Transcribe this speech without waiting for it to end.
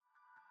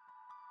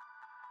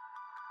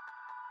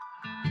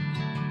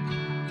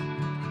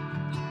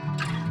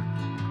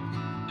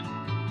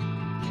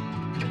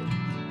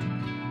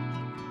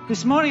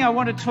This morning I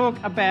want to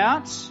talk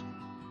about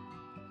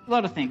a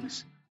lot of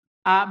things,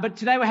 but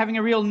today we're having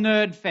a real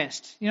nerd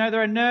fest. You know,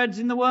 there are nerds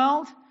in the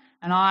world,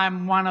 and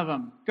I'm one of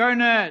them. Go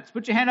nerds.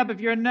 Put your hand up if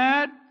you're a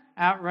nerd.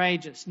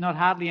 Outrageous. Not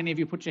hardly any of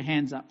you put your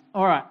hands up.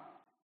 All right.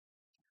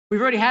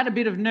 We've already had a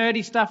bit of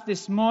nerdy stuff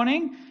this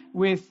morning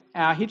with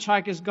our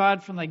Hitchhiker's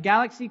Guide from the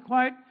Galaxy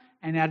quote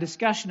and our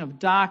discussion of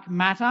dark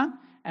matter.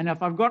 And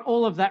if I've got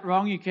all of that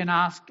wrong, you can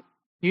ask.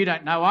 You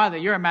don't know either.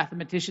 You're a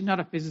mathematician, not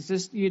a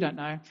physicist. You don't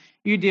know.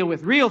 You deal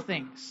with real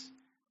things,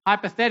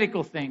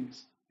 hypothetical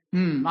things.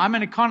 I'm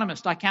an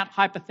economist. I count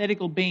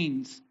hypothetical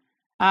beans.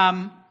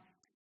 We're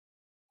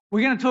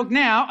going to talk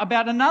now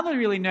about another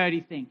really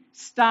nerdy thing,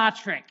 Star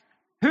Trek.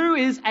 Who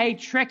is a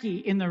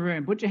Trekkie in the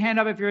room? Put your hand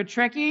up if you're a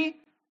Trekkie.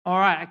 All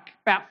right,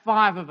 about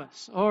 5 of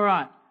us. All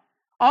right.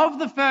 I'm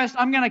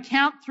going to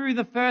count through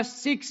the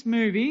first 6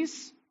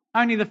 movies.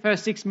 Only the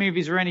first 6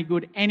 movies are any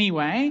good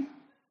anyway.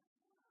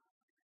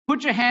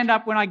 Put your hand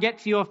up when I get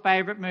to your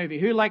favourite movie.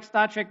 Who likes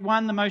Star Trek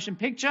 1, the motion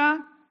picture?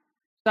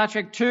 Star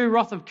Trek 2,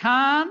 Wrath of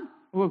Khan?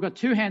 Oh, we've got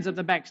 2 hands at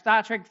the back.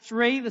 Star Trek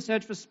 3, The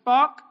Search for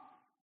Spock?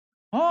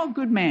 Oh,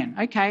 good man.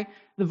 Okay.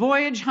 The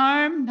Voyage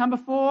Home, number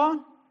 4.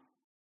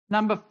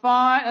 Number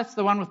 5, that's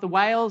the one with the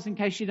whales, in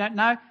case you don't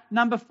know.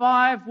 Number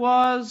 5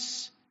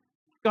 was,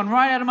 gone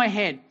right out of my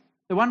head,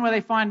 the one where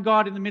they find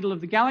God in the middle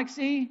of the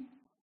galaxy.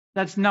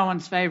 That's no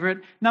one's favourite.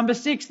 Number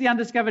 6, The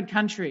Undiscovered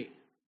Country.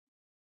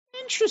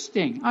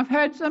 Interesting. I've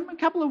heard a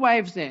couple of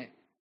waves there.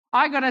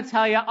 I got to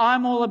tell you,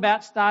 I'm all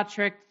about Star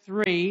Trek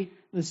 3,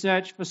 The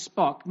Search for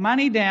Spock.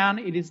 Money down,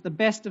 it is the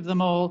best of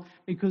them all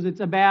because it's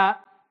about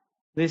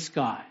this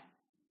guy,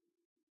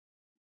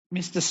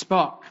 Mr.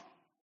 Spock,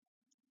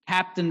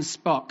 Captain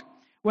Spock.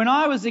 When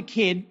I was a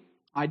kid,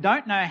 I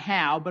don't know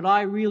how, but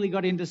I really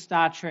got into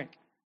Star Trek.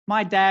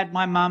 My dad,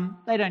 my mum,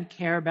 they don't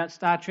care about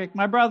Star Trek.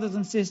 My brother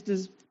and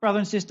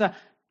sister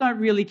don't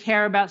really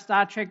care about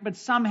Star Trek, but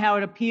somehow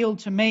it appealed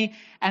to me.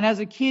 And as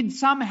a kid,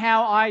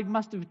 somehow I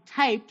must have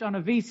taped on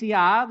a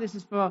VCR. This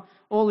is for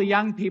all the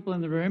young people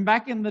in the room.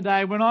 Back in the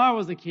day when I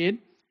was a kid,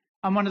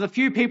 I'm one of the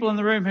few people in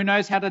the room who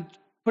knows how to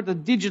put a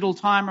digital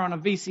timer on a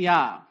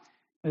VCR.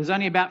 There's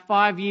only about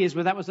 5 years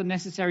where that was a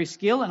necessary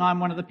skill, and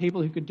I'm one of the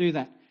people who could do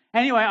that.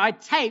 Anyway, I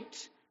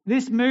taped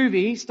this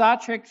movie, Star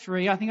Trek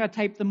 3. I think I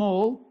taped them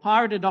all,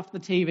 pirated off the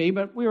TV,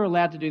 but we were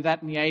allowed to do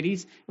that in the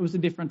 80s. It was a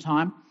different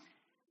time.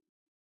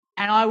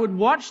 And I would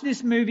watch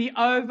this movie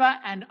over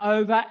and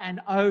over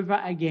and over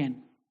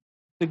again.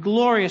 The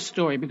glorious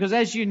story, because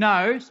as you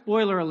know,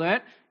 spoiler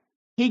alert,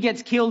 he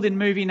gets killed in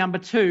movie number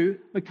 2,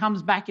 but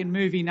comes back in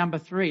movie number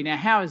 3. Now,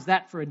 how is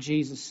that for a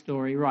Jesus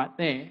story right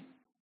there?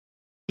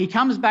 He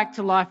comes back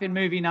to life in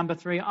movie number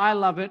 3. I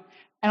love it.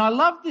 And I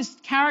love this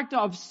character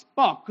of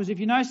Spock, because if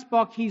you know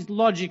Spock, he's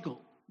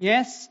logical.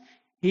 Yes?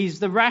 He's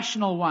the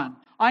rational one.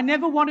 I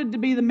never wanted to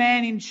be the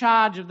man in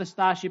charge of the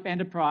Starship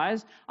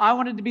Enterprise. I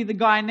wanted to be the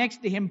guy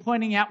next to him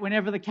pointing out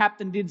whenever the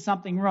captain did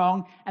something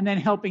wrong and then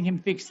helping him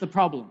fix the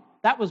problem.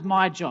 That was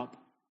my job.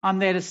 I'm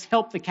there to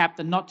help the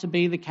captain, not to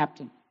be the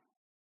captain.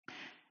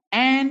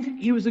 And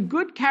he was a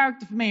good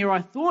character for me, or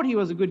I thought he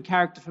was a good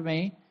character for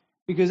me,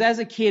 because as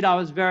a kid I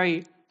was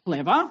very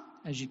clever,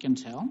 as you can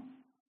tell,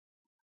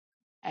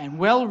 and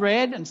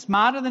well-read and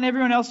smarter than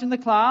everyone else in the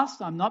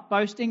class. I'm not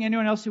boasting.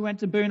 Anyone else who went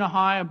to Boona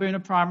High or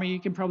Boona Primary, you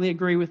can probably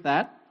agree with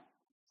that,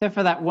 except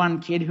for that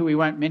one kid who we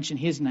won't mention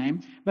his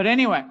name. But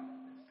anyway,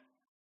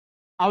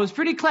 I was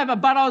pretty clever,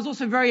 but I was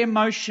also very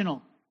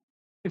emotional.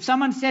 If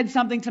someone said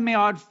something to me,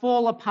 I'd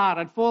fall apart.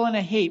 I'd fall in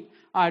a heap.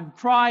 I'd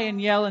cry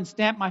and yell and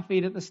stamp my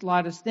feet at the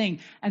slightest thing.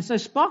 And so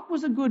Spock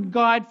was a good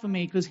guide for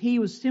me because he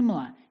was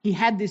similar. He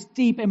had this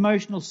deep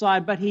emotional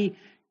side, but he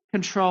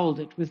controlled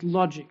it with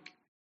logic.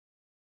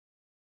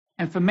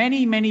 And for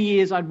many, many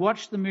years, I'd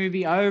watch the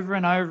movie over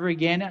and over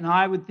again, and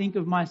I would think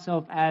of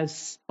myself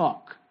as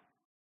Spock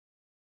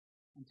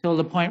until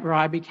the point where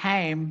I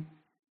became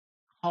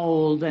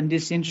cold and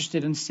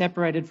disinterested and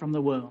separated from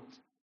the world.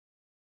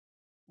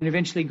 And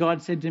eventually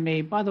God said to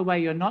me, by the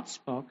way, you're not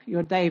Spock,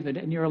 you're David,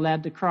 and you're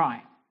allowed to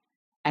cry.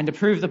 And to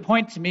prove the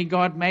point to me,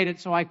 God made it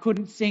so I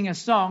couldn't sing a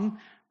song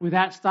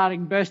without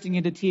bursting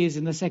into tears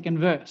in the second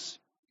verse.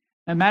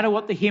 No matter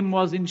what the hymn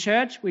was in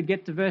church, we'd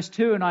get to verse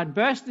 2 and I'd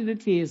burst into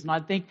tears and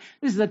I'd think,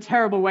 this is a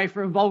terrible way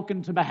for a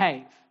Vulcan to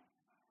behave.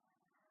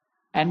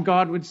 And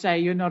God would say,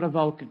 you're not a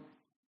Vulcan.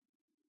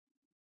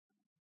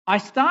 I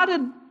started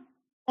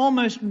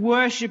almost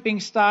worshipping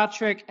Star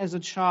Trek as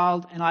a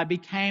child, and I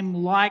became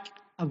like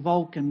a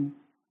Vulcan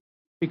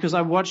because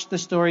I watched the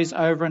stories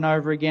over and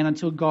over again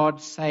until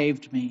God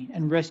saved me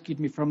and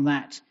rescued me from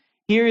that.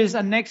 Here is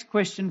a next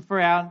question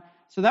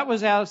so that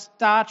was our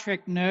Star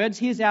Trek nerds.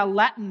 Here's our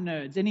Latin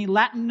nerds. Any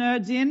Latin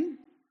nerds in?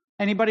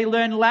 Anybody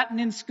learn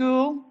Latin in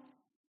school?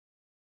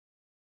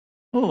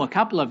 Oh, a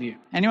couple of you.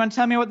 Anyone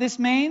tell me what this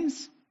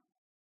means?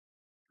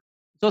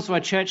 It's also a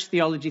church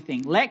theology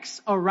thing.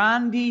 Lex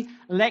orandi,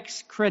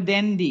 lex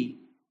credendi.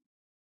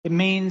 It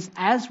means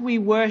as we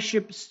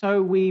worship,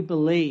 so we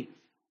believe,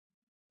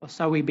 or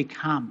so we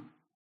become.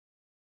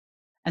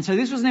 And so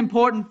this was an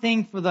important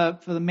thing for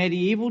the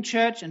medieval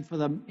church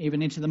and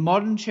even into the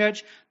modern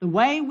church. The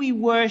way we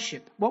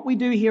worship, what we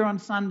do here on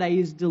Sunday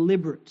is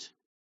deliberate.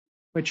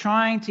 We're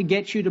trying to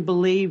get you to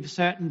believe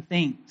certain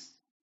things.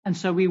 And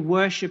so we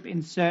worship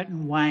in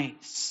certain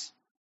ways.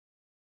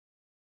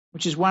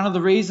 Which is one of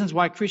the reasons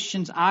why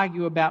Christians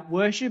argue about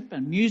worship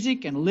and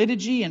music and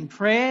liturgy and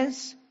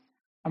prayers.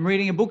 I'm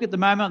reading a book at the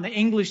moment on the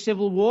English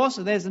Civil War,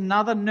 so there's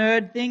another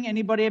nerd thing.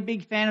 Anybody a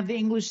big fan of the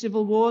English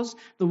Civil Wars?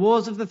 The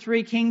Wars of the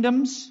Three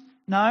Kingdoms?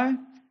 No?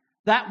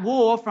 That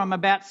war from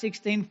about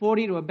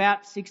 1640 to about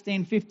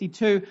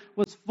 1652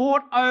 was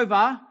fought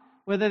over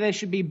whether there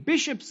should be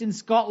bishops in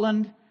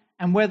Scotland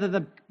and whether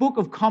the Book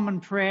of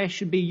Common Prayer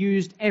should be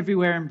used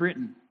everywhere in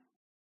Britain.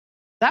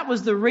 That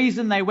was the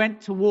reason they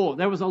went to war.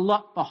 There was a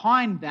lot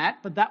behind that,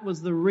 but that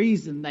was the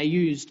reason they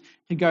used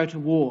to go to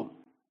war.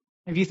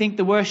 If you think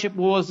the worship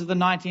wars of the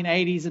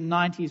 1980s and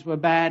 90s were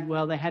bad,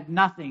 well, they had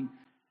nothing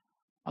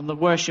on the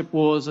worship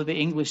wars of the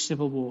English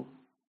Civil War.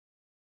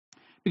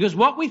 Because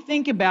what we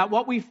think about,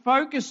 what we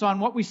focus on,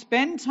 what we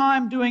spend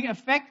time doing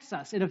affects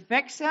us. It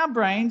affects our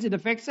brains, it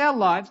affects our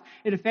lives,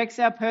 it affects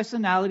our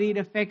personality, it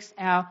affects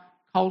our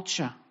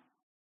culture.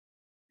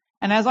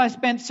 And as I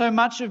spent so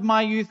much of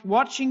my youth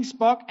watching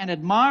Spock and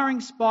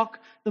admiring Spock,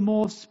 the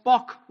more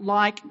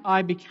Spock-like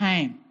I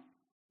became.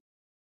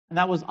 And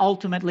that was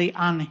ultimately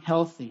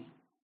unhealthy.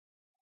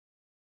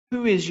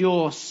 Who is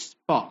your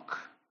Spock?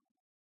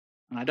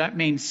 And I don't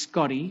mean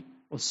Scotty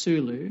or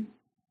Sulu.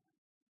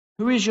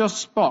 Who is your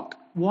Spock?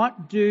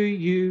 What do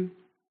you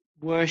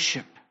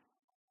worship?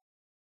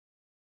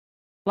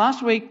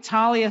 Last week,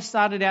 Talia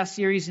started our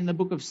series in the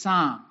book of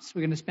Psalms.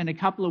 We're going to spend a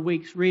couple of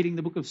weeks reading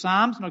the book of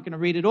Psalms. I'm not going to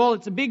read it all.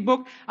 It's a big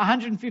book,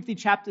 150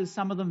 chapters,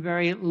 some of them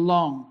very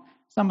long,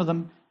 some of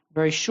them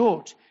very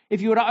short.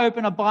 If you were to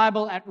open a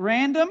Bible at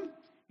random,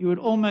 you would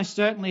almost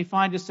certainly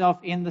find yourself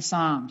in the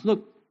Psalms. Look,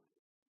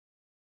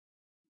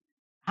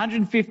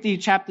 150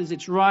 chapters,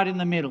 it's right in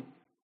the middle.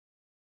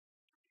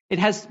 It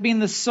has been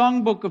the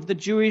songbook of the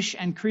Jewish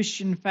and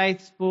Christian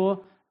faiths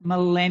for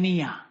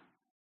millennia,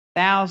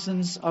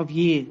 thousands of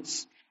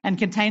years, and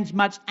contains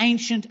much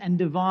ancient and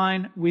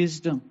divine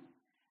wisdom.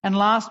 And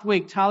last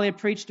week, Talia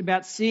preached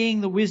about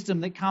seeing the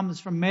wisdom that comes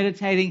from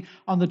meditating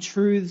on the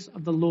truths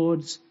of the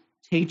Lord's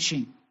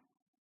teaching.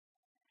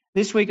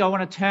 This week, I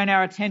want to turn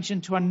our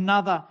attention to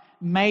another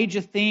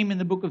major theme in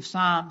the book of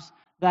Psalms,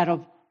 that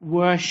of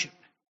worship.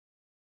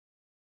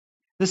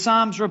 The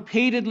Psalms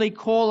repeatedly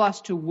call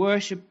us to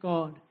worship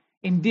God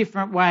in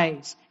different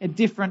ways, at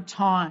different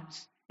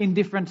times, in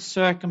different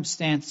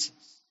circumstances.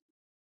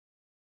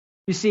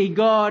 You see,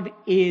 God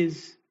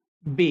is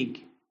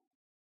big.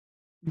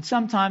 And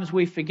sometimes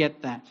we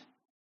forget that.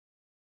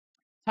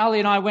 Talia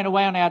and I went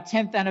away on our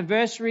 10th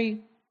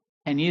anniversary,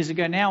 10 years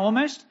ago now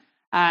almost,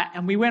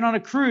 and we went on a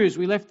cruise.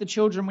 We left the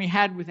children we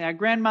had with our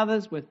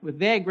grandmothers, with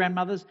their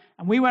grandmothers,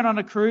 and we went on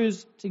a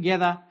cruise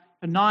together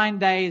for 9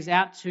 days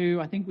out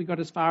to, I think we got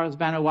as far as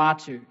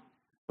Vanuatu,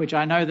 which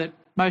I know that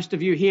most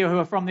of you here who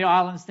are from the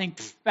islands think,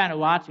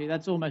 Vanuatu,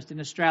 that's almost in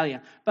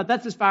Australia. But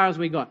that's as far as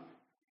we got.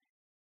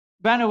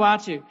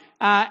 Vanuatu.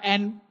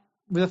 And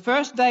the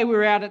first day we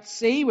were out at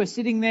sea, we're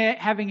sitting there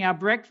having our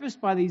breakfast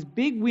by these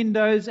big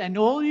windows, and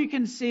all you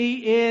can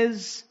see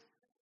is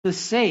the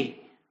sea.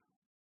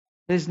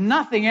 There's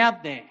nothing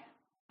out there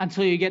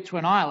until you get to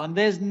an island.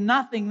 There's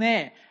nothing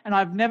there. And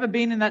I've never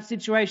been in that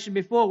situation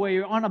before where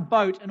you're on a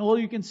boat and all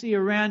you can see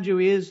around you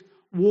is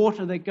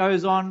water that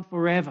goes on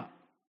forever.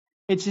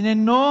 It's an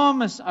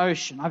enormous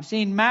ocean. I've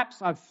seen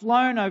maps. I've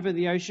flown over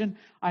the ocean.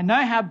 I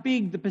know how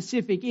big the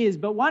Pacific is,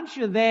 but once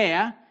you're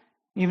there,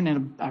 even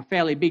in a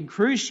fairly big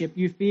cruise ship,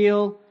 you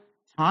feel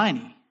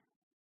tiny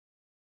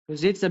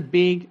because it's a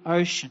big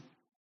ocean.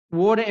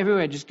 Water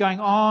everywhere, just going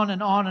on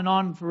and on and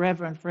on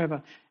forever and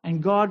forever.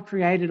 And God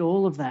created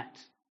all of that.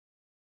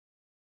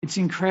 It's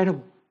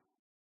incredible.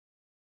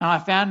 And I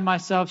found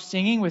myself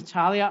singing with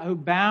Talia, "O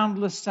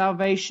boundless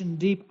salvation,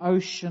 deep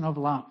ocean of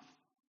love."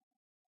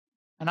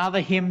 And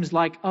other hymns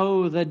like,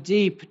 "Oh, the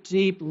deep,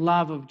 deep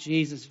love of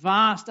Jesus,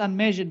 vast,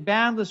 unmeasured,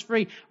 boundless,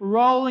 free,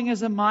 rolling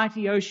as a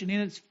mighty ocean in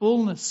its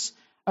fullness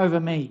over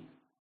me."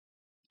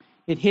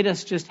 It hit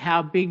us just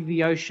how big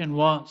the ocean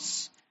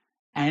was.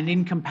 And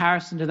in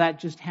comparison to that,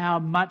 just how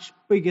much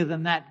bigger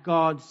than that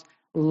God's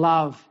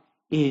love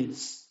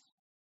is.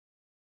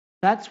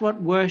 That's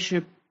what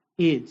worship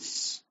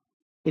is.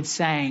 It's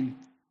saying,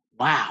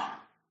 wow,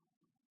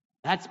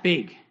 that's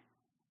big.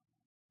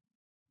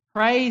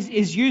 Praise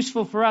is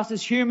useful for us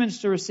as humans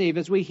to receive.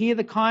 As we hear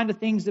the kind of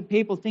things that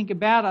people think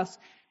about us,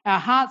 our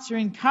hearts are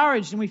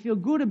encouraged and we feel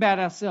good about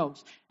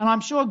ourselves. And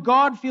I'm sure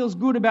God feels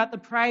good about the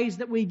praise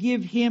that we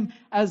give Him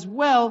as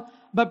well.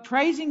 But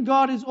praising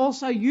God is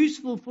also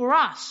useful for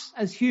us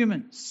as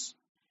humans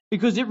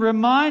because it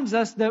reminds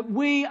us that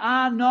we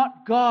are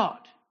not God.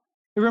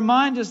 It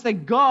reminds us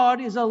that God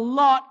is a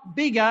lot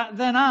bigger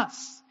than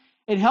us.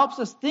 It helps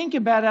us think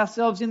about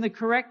ourselves in the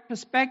correct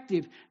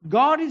perspective.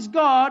 God is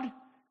God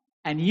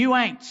and you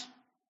ain't.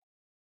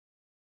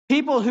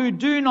 People who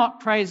do not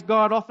praise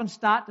God often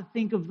start to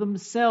think of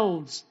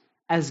themselves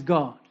as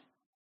God.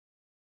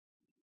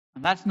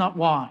 And that's not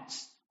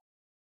wise,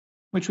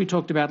 which we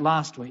talked about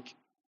last week.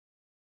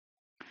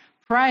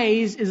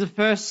 Praise is a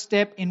first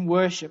step in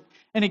worship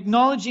and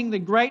acknowledging the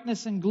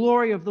greatness and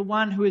glory of the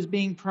one who is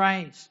being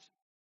praised.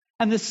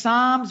 And the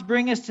Psalms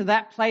bring us to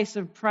that place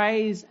of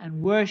praise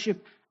and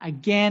worship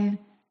again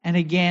and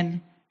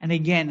again and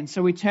again. And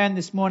so we turn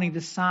this morning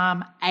to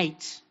Psalm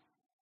 8.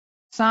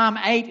 Psalm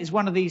 8 is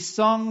one of these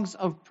songs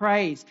of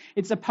praise.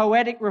 It's a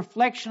poetic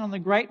reflection on the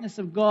greatness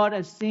of God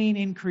as seen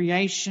in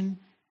creation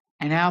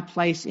and our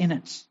place in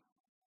it.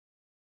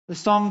 The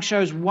song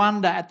shows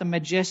wonder at the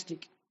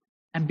majestic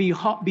and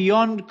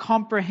beyond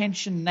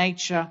comprehension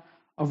nature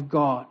of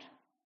God.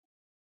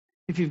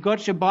 If you've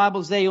got your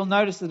Bibles there, you'll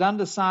notice that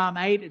under Psalm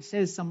 8 it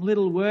says some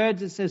little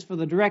words. It says, for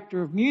the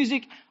director of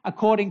music,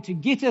 according to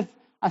Gittith,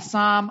 a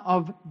psalm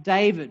of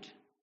David.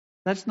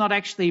 That's not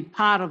actually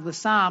part of the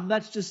psalm.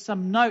 That's just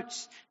some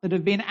notes that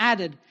have been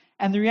added.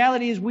 And the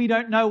reality is we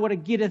don't know what a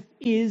Gittith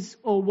is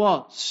or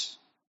was.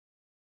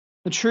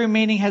 The true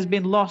meaning has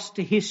been lost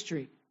to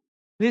history.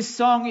 This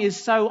song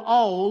is so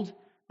old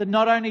that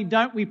not only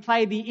don't we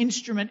play the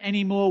instrument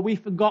anymore, we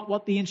forgot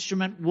what the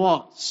instrument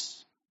was.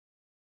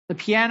 The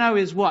piano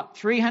is what,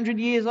 300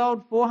 years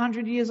old,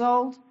 400 years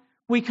old?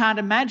 We can't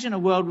imagine a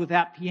world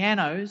without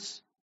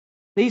pianos.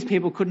 These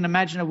people couldn't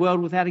imagine a world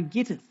without a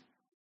Gittith.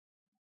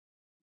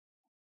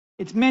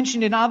 It's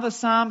mentioned in other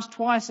Psalms,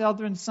 twice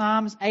other in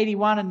Psalms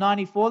 81 and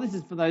 94. This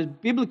is for those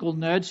biblical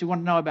nerds who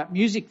want to know about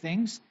music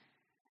things.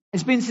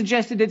 It's been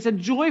suggested it's a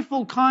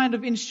joyful kind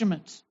of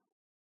instrument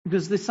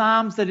because the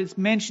Psalms that it's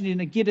mentioned in,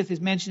 a Gittith is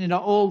mentioned in,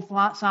 are all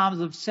Psalms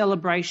of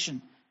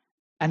celebration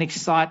and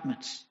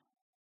excitement.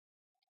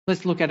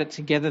 Let's look at it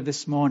together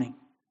this morning.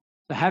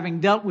 So having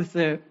dealt with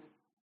the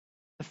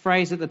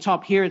phrase at the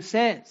top here, it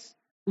says,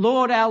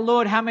 Lord, our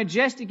Lord, how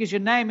majestic is your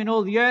name in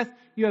all the earth.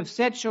 You have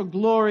set your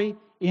glory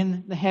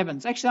in the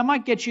heavens. Actually, I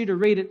might get you to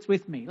read it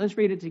with me. Let's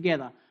read it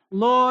together.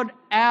 Lord,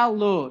 our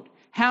Lord,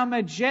 how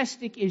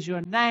majestic is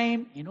your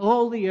name in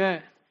all the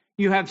earth.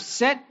 You have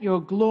set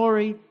your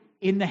glory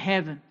in the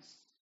heavens.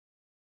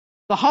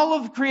 The whole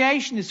of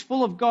creation is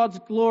full of God's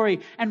glory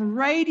and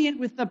radiant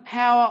with the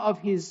power of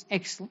his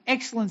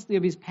excellency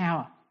of his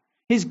power.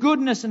 His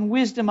goodness and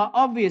wisdom are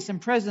obvious and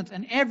present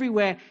and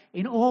everywhere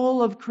in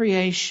all of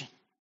creation.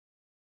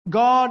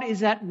 God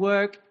is at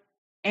work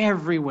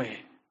everywhere.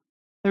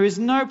 There is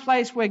no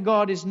place where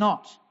God is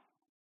not.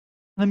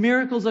 The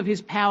miracles of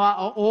his power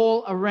are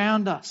all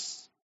around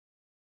us.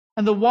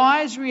 And the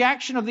wise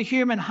reaction of the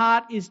human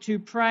heart is to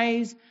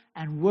praise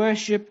and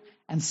worship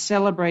and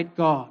celebrate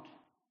God.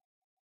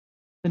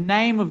 The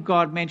name of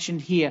God mentioned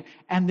here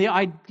and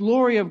the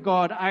glory of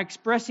God are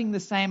expressing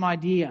the same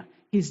idea,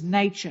 his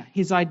nature,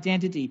 his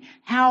identity.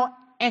 How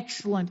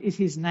excellent is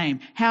his name?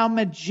 How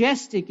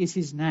majestic is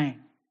his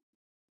name?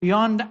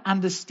 Beyond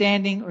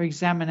understanding or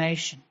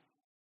examination.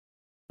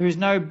 There is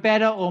no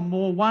better or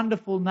more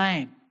wonderful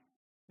name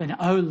than,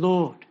 O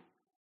Lord,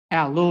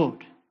 our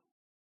Lord.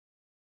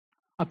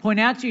 I point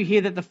out to you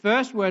here that the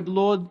first word,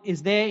 Lord,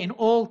 is there in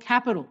all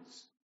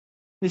capitals.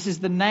 This is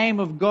the name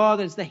of God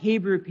as the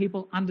Hebrew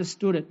people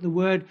understood it, the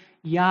word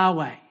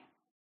Yahweh,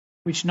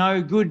 which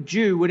no good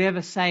Jew would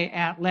ever say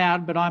out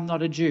loud, but I'm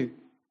not a Jew.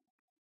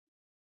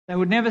 They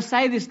would never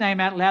say this name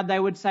out loud. They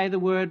would say the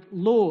word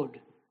Lord,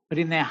 but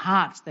in their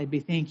hearts they'd be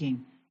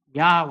thinking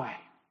Yahweh.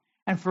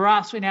 And for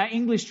us, in our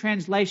English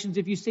translations,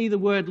 if you see the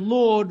word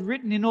Lord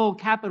written in all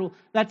capital,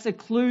 that's a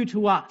clue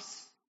to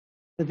us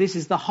that this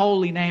is the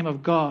holy name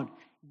of God,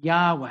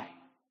 Yahweh.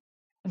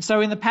 And so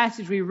in the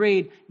passage we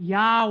read,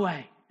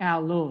 Yahweh, our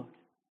Lord.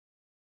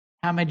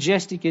 How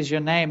majestic is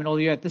your name in all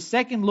the earth. The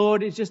second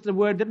Lord is just a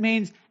word that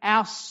means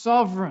our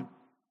sovereign.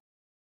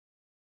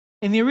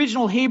 In the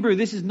original Hebrew,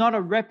 this is not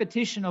a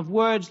repetition of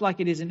words like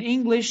it is in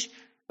English,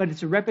 but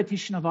it's a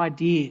repetition of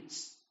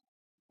ideas.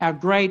 Our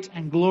great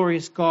and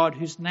glorious God,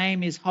 whose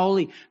name is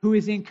holy, who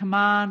is in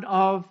command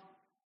of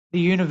the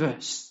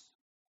universe.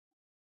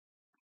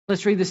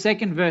 Let's read the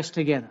second verse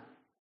together.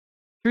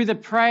 Through the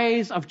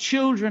praise of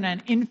children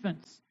and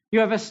infants, you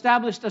have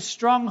established a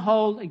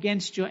stronghold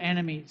against your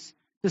enemies,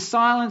 to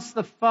silence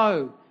the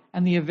foe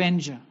and the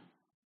avenger.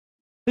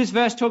 This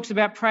verse talks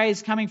about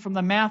praise coming from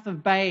the mouth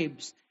of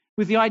babes,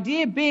 with the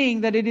idea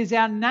being that it is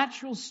our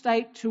natural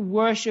state to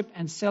worship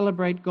and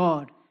celebrate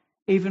God,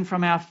 even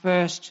from our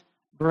first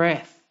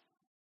breath.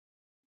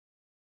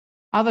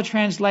 Other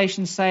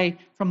translations say,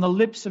 from the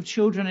lips of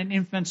children and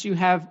infants you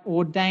have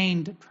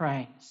ordained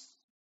praise.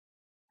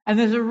 And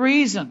there's a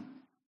reason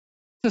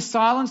to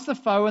silence the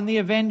foe and the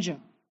avenger.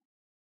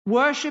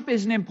 Worship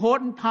is an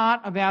important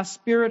part of our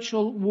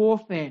spiritual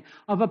warfare,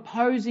 of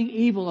opposing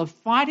evil, of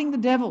fighting the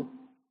devil.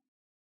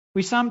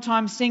 We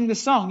sometimes sing the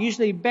song.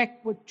 Usually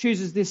Beck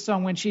chooses this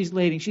song when she's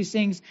leading. She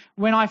sings,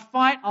 when I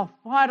fight, I'll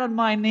fight on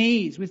my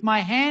knees, with my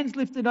hands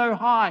lifted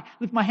high.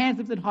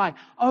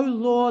 Oh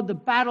Lord, the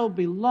battle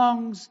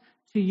belongs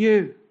to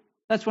you.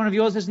 That's one of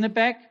yours, isn't it,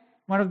 Beck?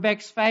 One of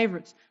Beck's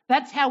favourites.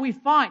 That's how we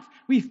fight.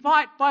 We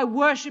fight by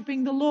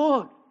worshipping the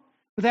Lord,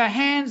 with our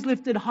hands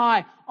lifted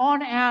high,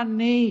 on our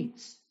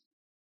knees.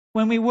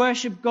 When we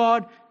worship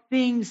God,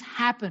 things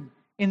happen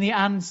in the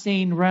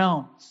unseen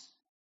realms.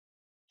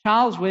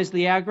 Charles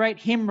Wesley, our great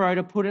hymn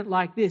writer, put it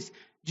like this: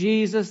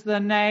 Jesus,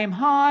 the name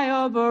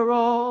high over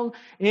all,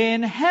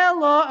 in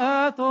hell or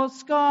earth or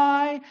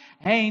sky,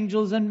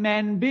 angels and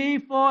men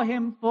before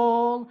him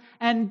fall,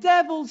 and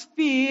devils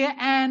fear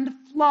and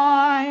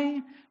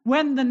fly.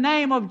 When the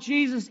name of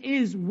Jesus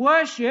is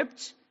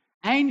worshipped,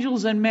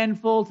 angels and men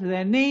fall to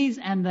their knees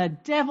and the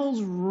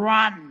devils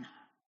run.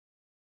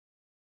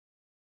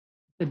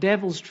 The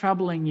devil's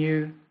troubling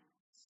you,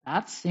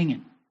 start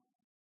singing.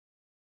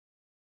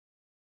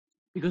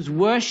 Because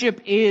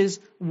worship is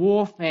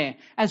warfare.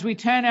 As we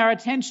turn our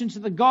attention to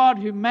the God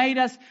who made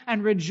us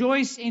and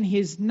rejoice in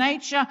his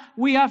nature,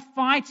 we are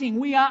fighting,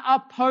 we are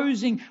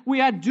opposing,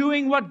 we are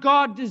doing what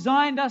God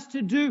designed us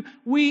to do.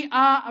 We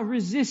are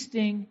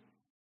resisting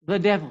the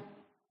devil.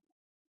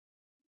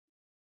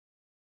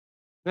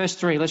 Verse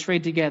 3, let's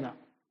read together.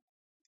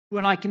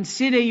 When I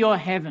consider your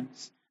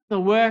heavens, the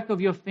work of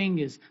your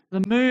fingers,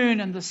 the moon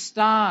and the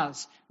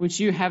stars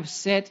which you have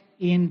set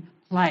in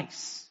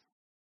place.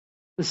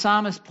 The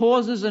psalmist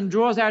pauses and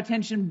draws our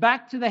attention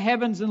back to the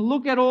heavens and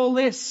look at all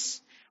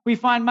this. We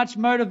find much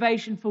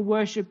motivation for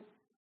worship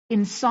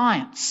in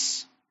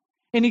science,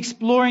 in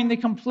exploring the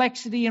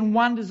complexity and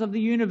wonders of the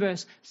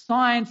universe.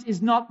 Science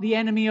is not the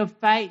enemy of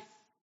faith.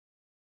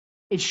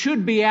 It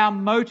should be our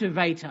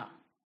motivator.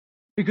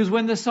 Because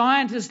when the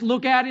scientists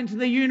look out into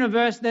the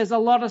universe, there's a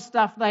lot of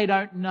stuff they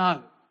don't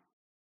know.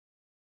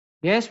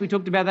 Yes, we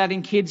talked about that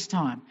in kids'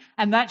 time.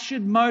 And that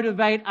should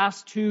motivate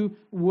us to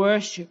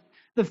worship.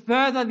 The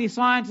further the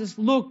scientists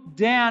look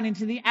down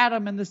into the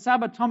atom and the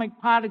subatomic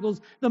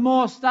particles, the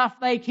more stuff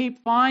they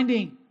keep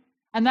finding.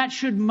 And that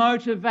should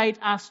motivate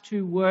us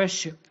to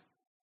worship.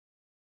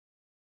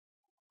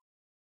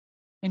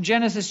 In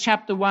Genesis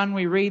chapter 1,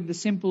 we read the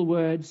simple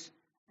words,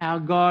 our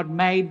God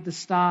made the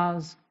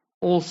stars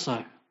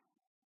also.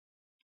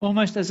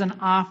 Almost as an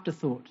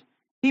afterthought.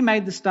 He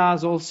made the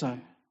stars also.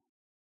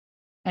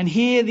 And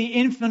here the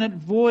infinite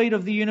void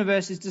of the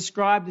universe is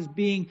described as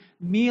being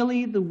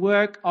merely the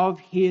work of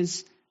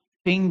his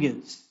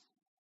fingers.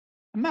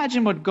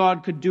 Imagine what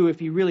God could do if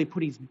he really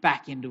put his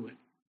back into it.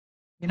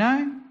 You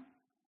know?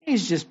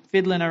 He's just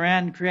fiddling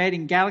around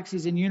creating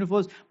galaxies and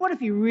universes. What if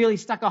he really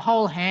stuck a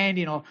whole hand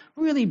in or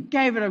really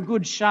gave it a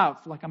good shove,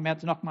 like I'm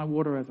about to knock my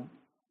water over?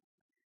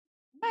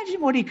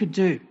 Imagine what he could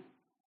do.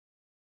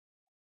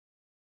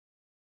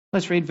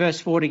 Let's read verse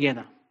 4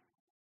 together.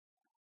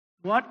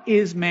 What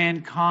is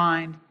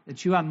mankind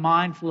that you are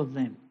mindful of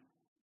them?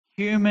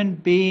 Human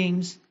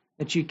beings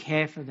that you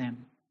care for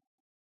them.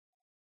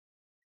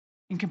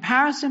 In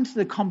comparison to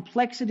the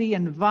complexity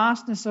and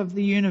vastness of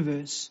the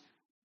universe,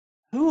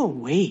 who are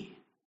we?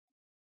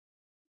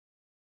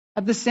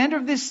 At the center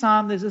of this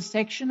psalm, there's a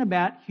section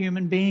about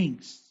human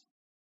beings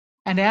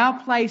and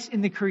our place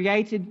in the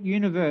created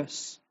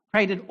universe,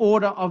 created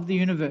order of the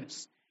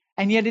universe.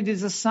 And yet it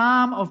is a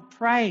psalm of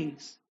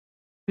praise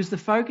because the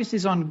focus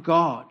is on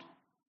God,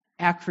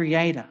 our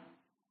Creator.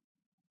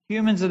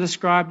 Humans are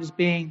described as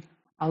being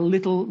a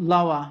little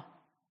lower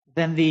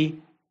than the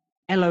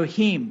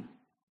Elohim,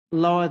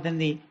 lower than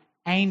the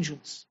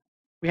angels.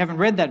 We haven't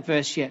read that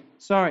verse yet.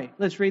 Sorry,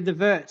 let's read the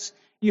verse.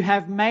 You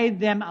have made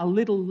them a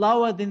little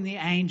lower than the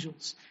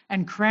angels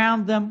and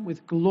crowned them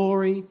with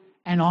glory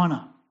and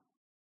honor.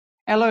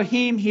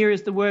 Elohim here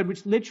is the word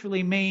which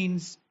literally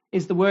means,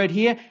 is the word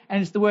here,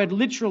 and it's the word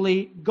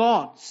literally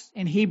gods.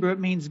 In Hebrew it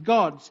means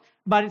gods.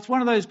 But it's one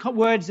of those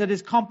words that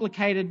is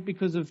complicated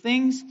because of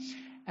things,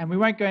 and we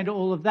won't go into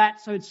all of that.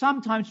 So it's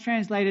sometimes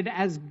translated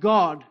as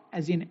God,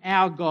 as in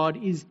our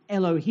God is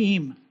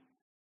Elohim.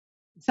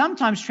 It's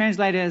sometimes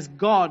translated as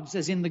gods,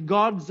 as in the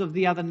gods of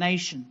the other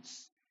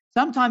nations.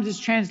 Sometimes it's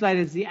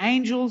translated as the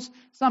angels.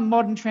 Some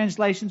modern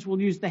translations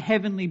will use the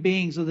heavenly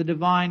beings or the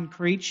divine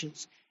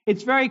creatures.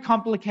 It's very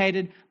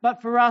complicated,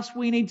 but for us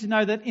we need to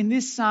know that in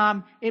this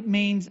psalm it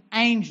means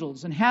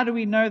angels. And how do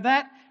we know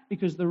that?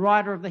 Because the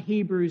writer of the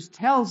Hebrews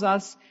tells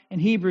us in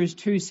Hebrews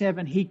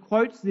 2:7, he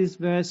quotes this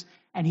verse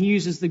and he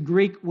uses the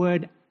Greek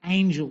word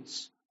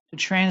angels to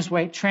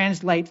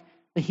translate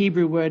the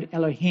Hebrew word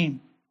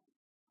Elohim.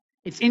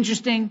 It's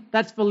interesting,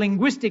 that's for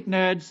linguistic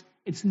nerds,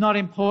 it's not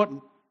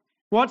important.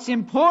 What's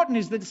important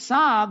is that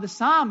the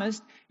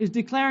psalmist is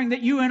declaring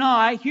that you and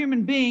I,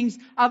 human beings,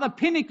 are the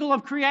pinnacle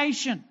of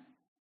creation.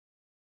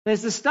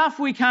 There's the stuff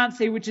we can't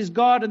see, which is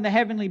God and the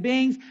heavenly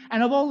beings,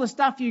 and of all the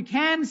stuff you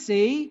can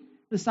see,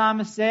 the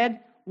psalmist said,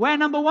 we're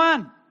number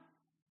one.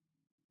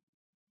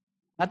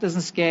 That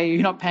doesn't scare you,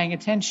 you're not paying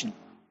attention.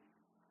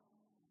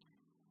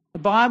 The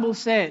Bible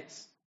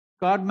says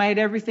God made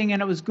everything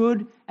and it was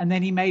good, and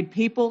then he made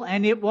people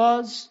and it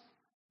was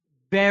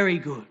very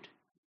good.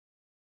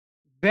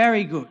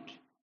 Very good.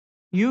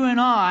 You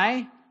and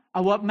I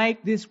are what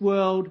make this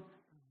world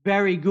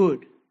very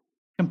good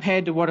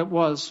compared to what it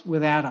was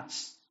without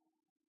us.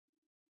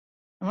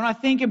 And when I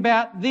think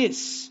about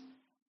this,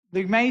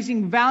 the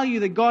amazing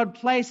value that God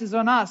places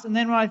on us, and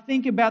then when I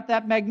think about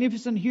that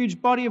magnificent,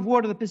 huge body of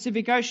water, the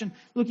Pacific Ocean,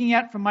 looking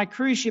out from my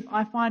cruise ship,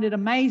 I find it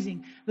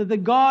amazing that the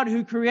God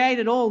who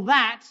created all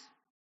that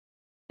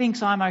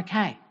thinks I'm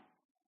okay.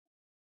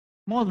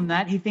 More than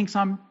that, he thinks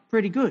I'm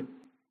pretty good.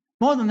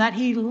 More than that,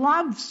 he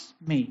loves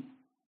me.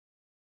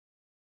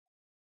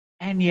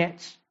 And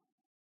yet,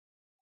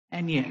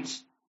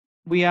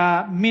 we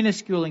are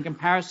minuscule in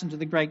comparison to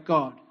the great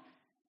God.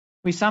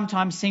 We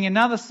sometimes sing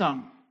another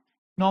song.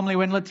 Normally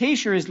when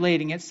Letitia is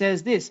leading, it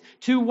says this: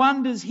 "Two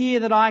wonders here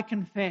that I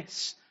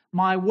confess,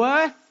 my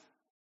worth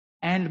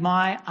and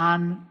my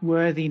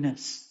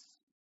unworthiness."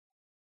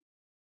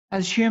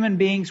 As human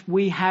beings,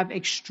 we have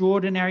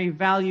extraordinary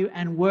value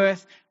and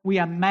worth. We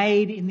are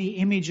made in the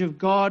image of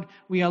God.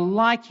 We are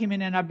like him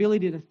in an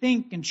ability to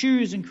think and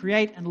choose and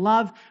create and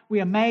love. We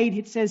are made,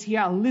 it says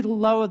here, a little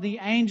lower than the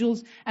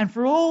angels. And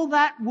for all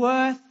that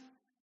worth,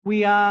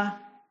 we are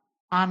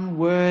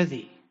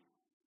unworthy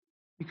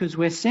because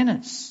we're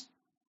sinners.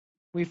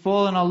 We've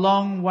fallen a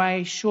long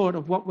way short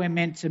of what we're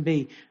meant to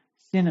be.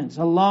 Sinners,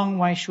 a long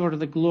way short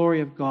of the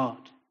glory of God.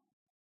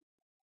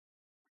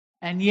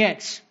 And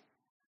yet,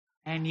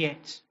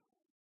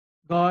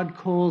 God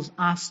calls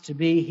us to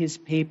be his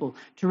people,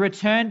 to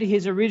return to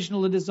his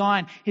original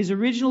design, his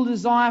original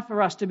desire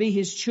for us to be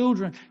his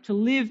children, to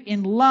live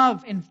in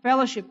love and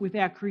fellowship with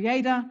our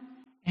Creator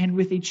and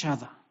with each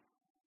other.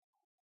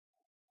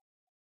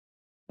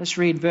 Let's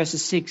read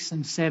verses 6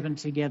 and 7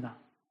 together.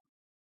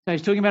 So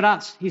he's talking about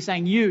us. He's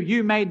saying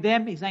you made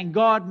them. He's saying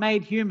God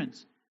made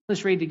humans.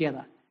 Let's read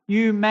together.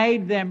 You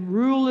made them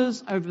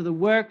rulers over the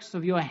works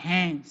of your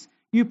hands.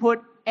 You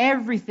put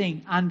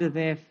everything under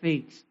their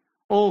feet.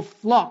 All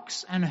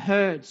flocks and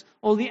herds,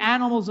 all the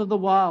animals of the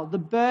wild, the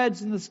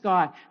birds in the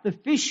sky, the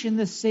fish in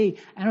the sea,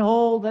 and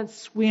all that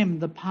swim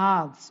the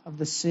paths of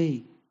the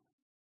sea.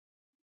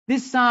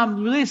 This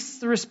psalm lists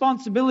the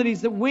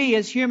responsibilities that we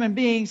as human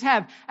beings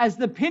have. As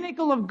the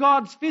pinnacle of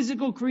God's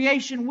physical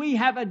creation, we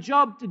have a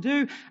job to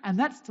do, and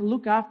that's to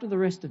look after the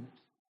rest of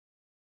it,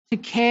 to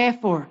care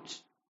for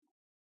it.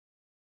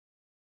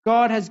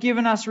 God has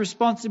given us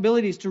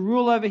responsibilities to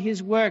rule over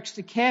his works,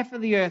 to care for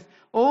the earth.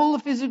 All the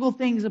physical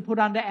things are put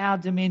under our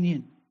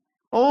dominion.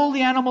 All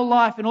the animal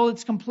life and all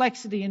its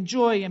complexity and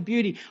joy and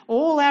beauty.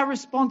 All our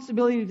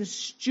responsibility to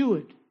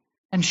steward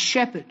and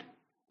shepherd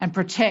and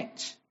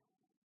protect.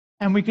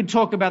 And we could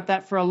talk about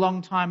that for a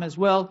long time as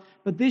well.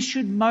 But this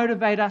should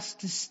motivate us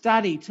to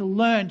study, to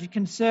learn, to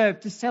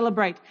conserve, to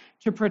celebrate,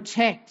 to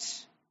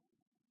protect.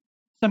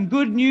 Some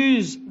good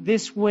news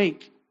this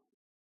week.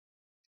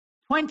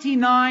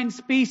 29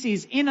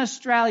 species in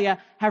Australia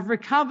have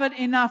recovered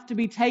enough to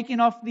be taken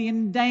off the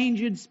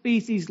endangered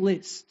species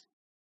list.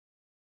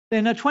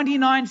 Then the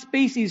 29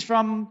 species,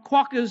 from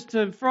quokkas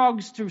to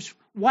frogs to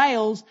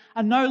whales,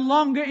 are no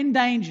longer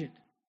endangered.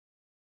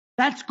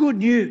 That's good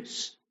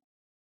news.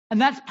 And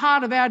that's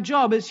part of our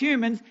job as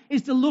humans,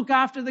 is to look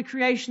after the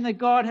creation that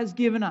God has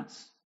given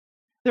us.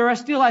 There are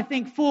still, I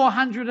think,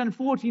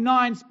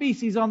 449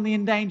 species on the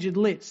endangered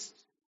list.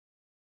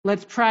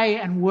 Let's pray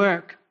and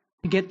work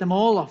to get them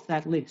all off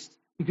that list,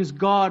 because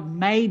God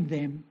made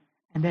them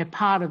and they're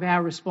part of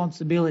our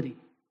responsibility.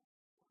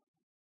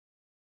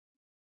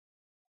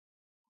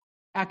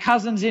 Our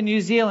cousins in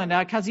New Zealand,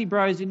 our Cuzzy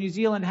Bros in New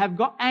Zealand have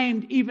got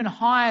aimed even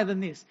higher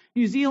than this.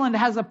 New Zealand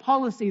has a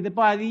policy that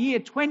by the year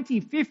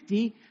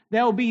 2050,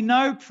 there will be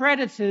no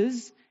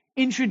predators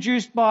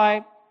introduced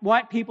by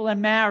white people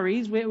and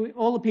Maoris.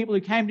 All the people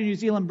who came to New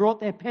Zealand brought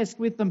their pest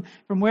with them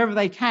from wherever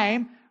they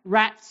came,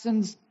 rats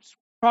and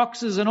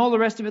foxes and all the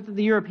rest of it that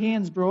the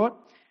Europeans brought.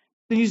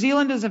 The New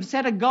Zealanders have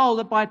set a goal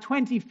that by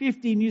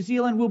 2050, New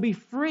Zealand will be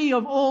free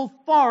of all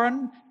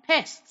foreign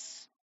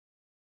pests,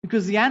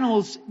 because the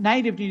animals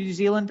native to New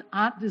Zealand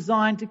aren't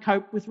designed to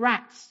cope with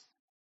rats.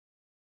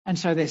 And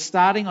so they're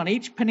starting on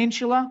each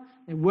peninsula,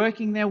 they're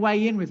working their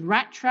way in with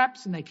rat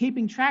traps, and they're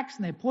keeping tracks,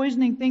 and they're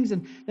poisoning things,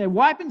 and they're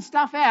wiping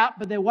stuff out,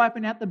 but they're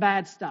wiping out the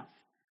bad stuff.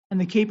 And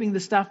they're keeping the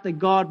stuff that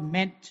God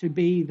meant to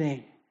be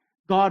there.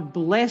 God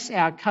bless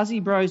our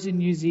Cuzzy Bros in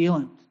New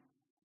Zealand.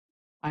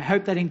 I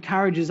hope that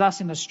encourages us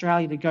in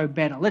Australia to go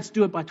better. Let's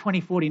do it by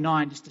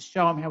 2049 just to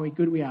show them how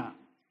good we are.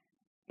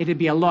 It'd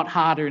be a lot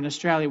harder in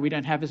Australia. We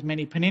don't have as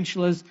many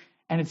peninsulas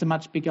and it's a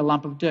much bigger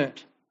lump of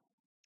dirt.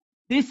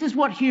 This is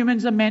what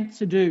humans are meant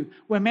to do.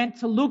 We're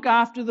meant to look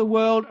after the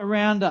world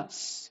around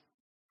us.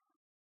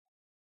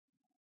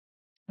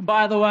 And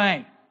by the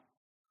way,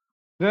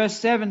 verse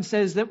 7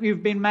 says that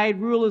we've been made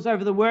rulers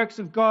over the works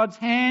of God's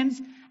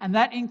hands, and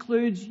that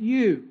includes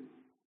you.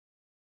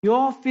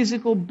 Your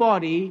physical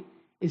body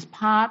is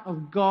part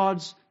of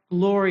God's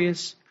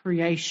glorious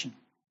creation.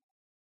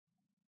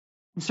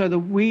 And so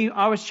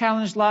I was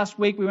challenged last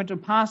week. We went to a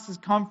pastor's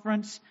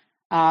conference.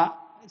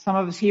 Some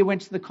of us here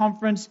went to the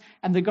conference,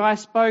 and the guy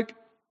spoke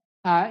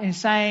in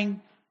saying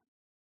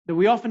that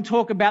we often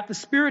talk about the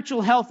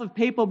spiritual health of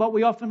people, but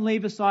we often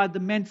leave aside the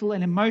mental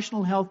and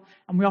emotional health,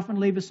 and we often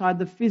leave aside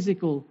the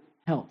physical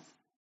health.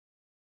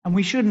 And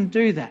we shouldn't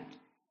do that.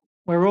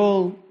 It's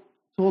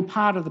all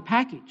part of the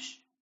package.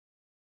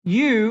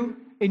 You,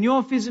 in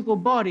your physical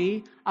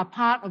body, are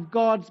part of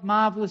God's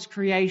marvelous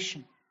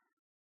creation.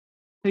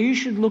 So you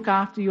should look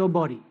after your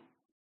body.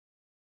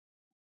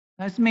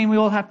 That doesn't mean we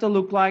all have to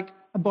look like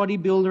a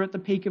bodybuilder at the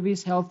peak of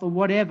his health or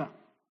whatever.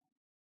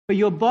 But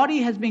your body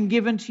has been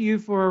given to you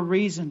for a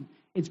reason.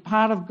 It's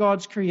part of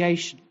God's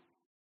creation.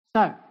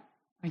 So, I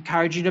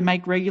encourage you to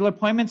make regular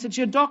appointments at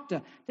your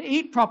doctor, to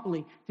eat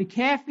properly, to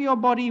care for your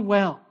body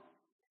well,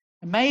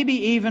 and maybe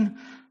even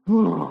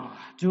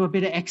do a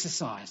bit of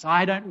exercise.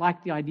 I don't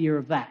like the idea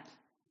of that.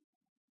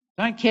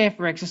 Don't care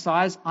for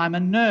exercise. I'm a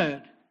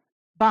nerd.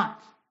 But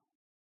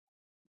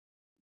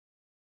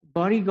the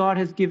body God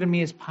has given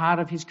me is part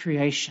of his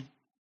creation,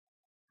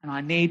 and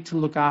I need to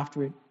look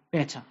after it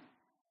better.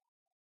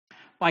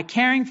 By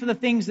caring for the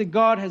things that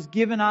God has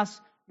given us,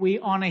 we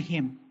honour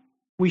him.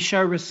 We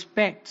show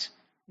respect.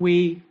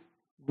 We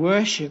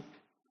worship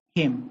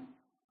him.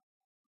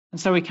 And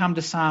so we come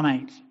to Psalm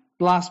 8,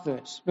 the last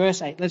verse,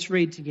 verse 8. Let's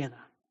read together.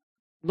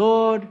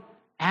 Lord,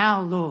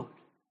 our Lord,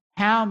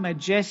 how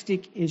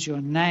majestic is your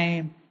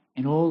name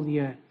in all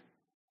the earth.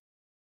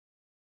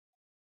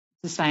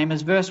 It's the same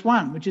as verse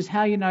 1, which is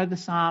how you know the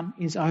psalm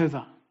is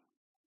over.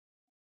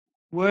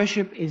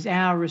 Worship is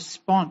our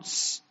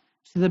response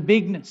to the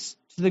bigness,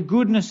 to the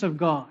goodness of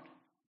God,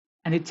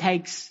 and it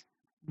takes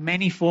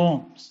many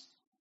forms.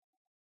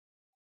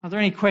 Are there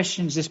any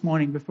questions this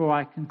morning before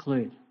I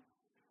conclude?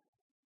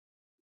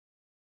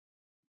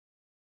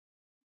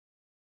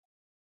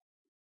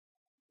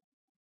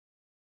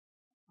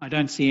 I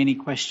don't see any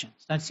questions.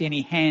 Don't see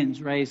any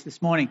hands raised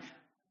this morning.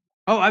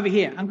 Oh, over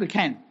here, Uncle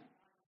Ken.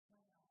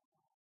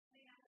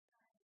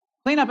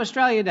 Clean Up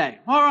Australia Day.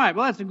 All right,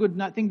 well, that's a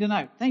good thing to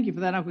know. Thank you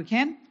for that, Uncle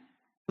Ken.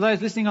 For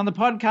those listening on the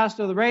podcast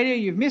or the radio,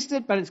 you've missed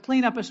it, but it's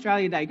Clean Up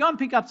Australia Day. Go and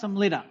pick up some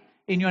litter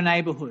in your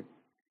neighbourhood.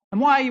 And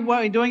why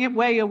are you doing it?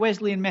 Wear your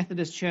Wesleyan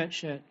Methodist Church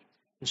shirt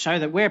to show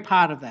that we're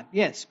part of that.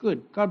 Yes,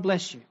 good. God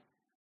bless you.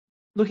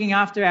 Looking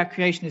after our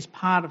creation is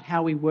part of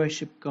how we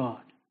worship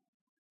God.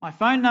 My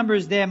phone number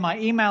is there. My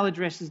email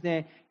address is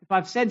there. If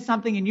I've said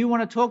something and you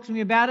want to talk to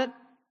me about it,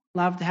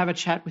 love to have a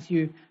chat with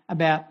you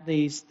about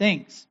these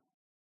things.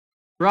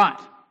 Right.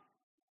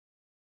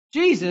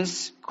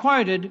 Jesus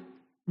quoted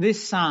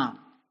this psalm.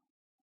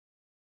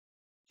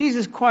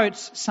 Jesus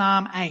quotes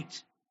Psalm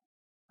 8.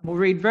 We'll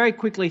read very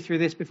quickly through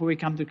this before we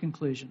come to a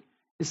conclusion.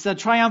 It's the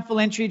triumphal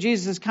entry.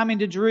 Jesus has come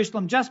into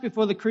Jerusalem just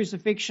before the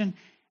crucifixion,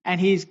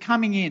 and he's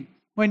coming in.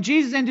 When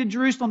Jesus entered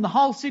Jerusalem, the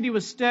whole city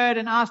was stirred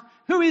and asked,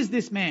 "Who is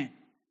this man?"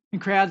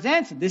 And crowds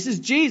answered, "This is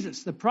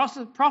Jesus, the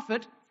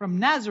prophet from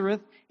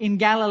Nazareth in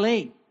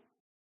Galilee."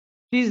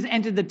 Jesus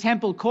entered the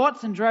temple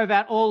courts and drove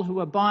out all who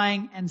were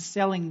buying and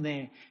selling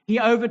there. He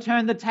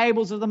overturned the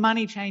tables of the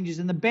money changers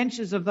and the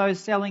benches of those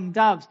selling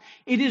doves.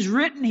 "It is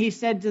written," he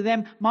said to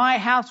them, "my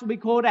house will be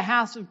called a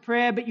house of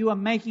prayer, but you are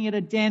making it a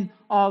den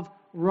of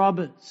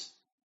robbers."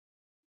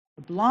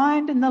 The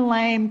blind and the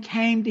lame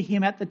came to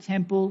him at the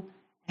temple,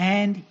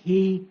 and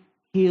he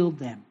healed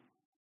them.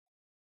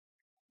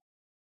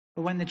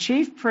 But when the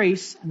chief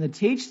priests and the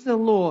teachers of the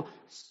law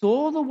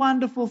saw the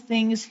wonderful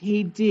things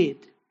he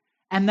did,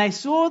 and they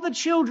saw the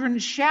children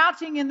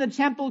shouting in the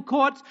temple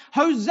courts,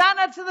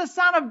 "Hosanna to the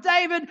Son of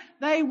David,"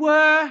 they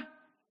were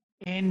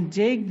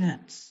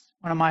indignant.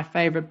 One of my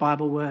favourite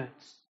Bible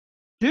words.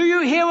 "Do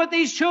you hear what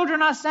these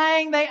children are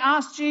saying?" they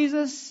asked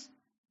Jesus.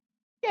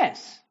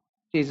 "Yes,"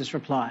 Jesus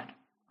replied.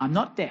 "I'm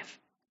not deaf."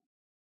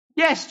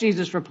 "Yes,"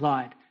 Jesus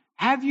replied.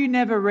 "Have you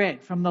never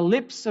read, from the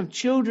lips of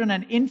children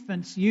and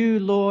infants you,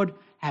 Lord,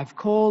 have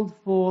called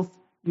forth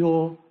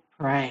your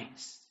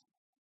praise?"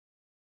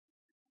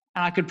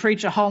 And I could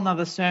preach a whole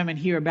nother sermon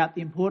here about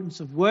the importance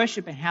of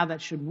worship and how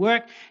that should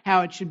work,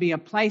 how it should be a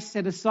place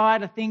set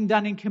aside, a thing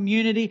done in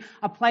community,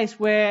 a place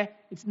where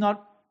it's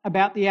not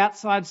about the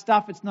outside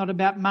stuff, it's not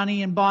about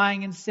money and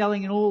buying and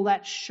selling and all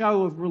that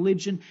show of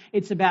religion.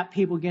 It's about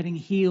people getting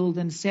healed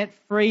and set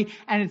free,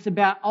 and it's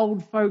about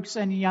old folks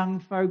and young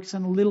folks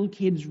and little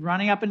kids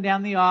running up and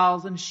down the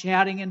aisles and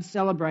shouting and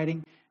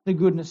celebrating the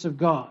goodness of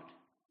God.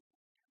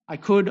 I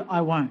won't.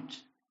 I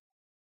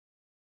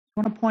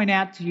want to point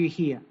out to you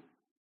here,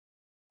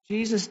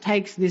 Jesus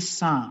takes this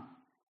psalm,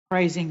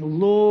 praising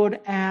Lord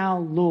our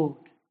Lord,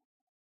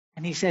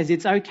 and he says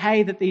it's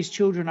okay that these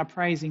children are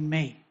praising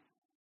me,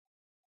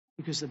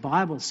 because the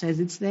Bible says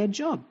it's their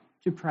job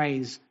to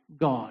praise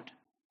God.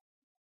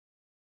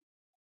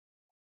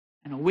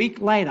 And a week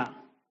later,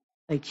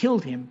 they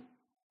killed him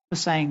for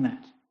saying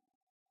that,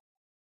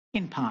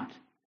 in part.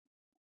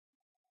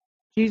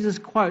 Jesus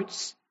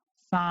quotes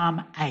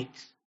Psalm 8.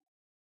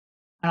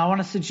 And I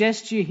want to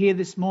suggest to you here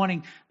this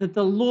morning that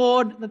the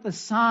Lord that the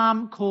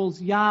psalm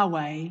calls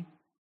Yahweh,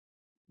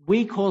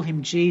 we call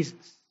him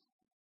Jesus.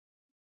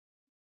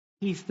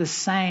 He's the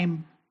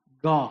same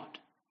God.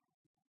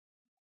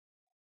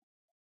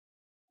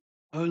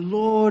 O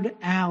Lord,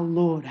 our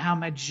Lord, how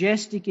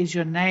majestic is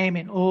your name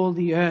in all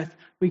the earth.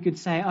 We could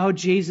say, "Oh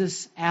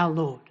Jesus, our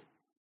Lord,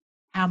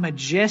 how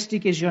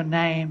majestic is your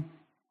name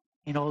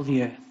in all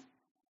the earth."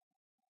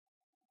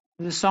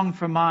 There's a song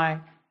from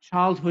my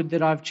childhood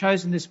that I've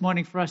chosen this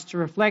morning for us to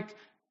reflect.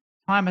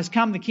 Time has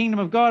come, the kingdom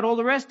of God, all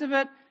the rest of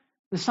it.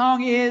 The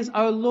song is,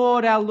 "O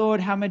Lord, our Lord,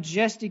 how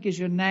majestic is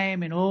your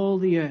name in all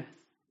the earth."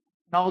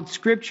 An old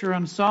scripture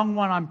and song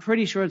one. I'm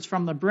pretty sure it's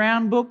from the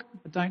Brown Book,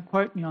 but don't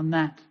quote me on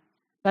that.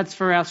 That's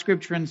for our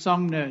scripture and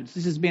song nerds.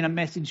 This has been a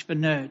message for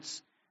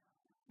nerds.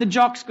 The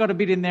jocks got a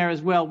bit in there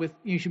as well with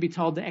you should be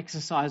told to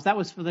exercise. That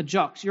was for the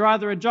jocks. You're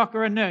either a jock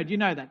or a nerd. You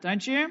know that,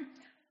 don't you?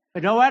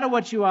 But no matter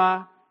what you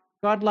are,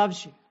 God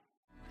loves you.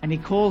 And he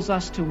calls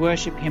us to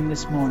worship him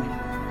this morning.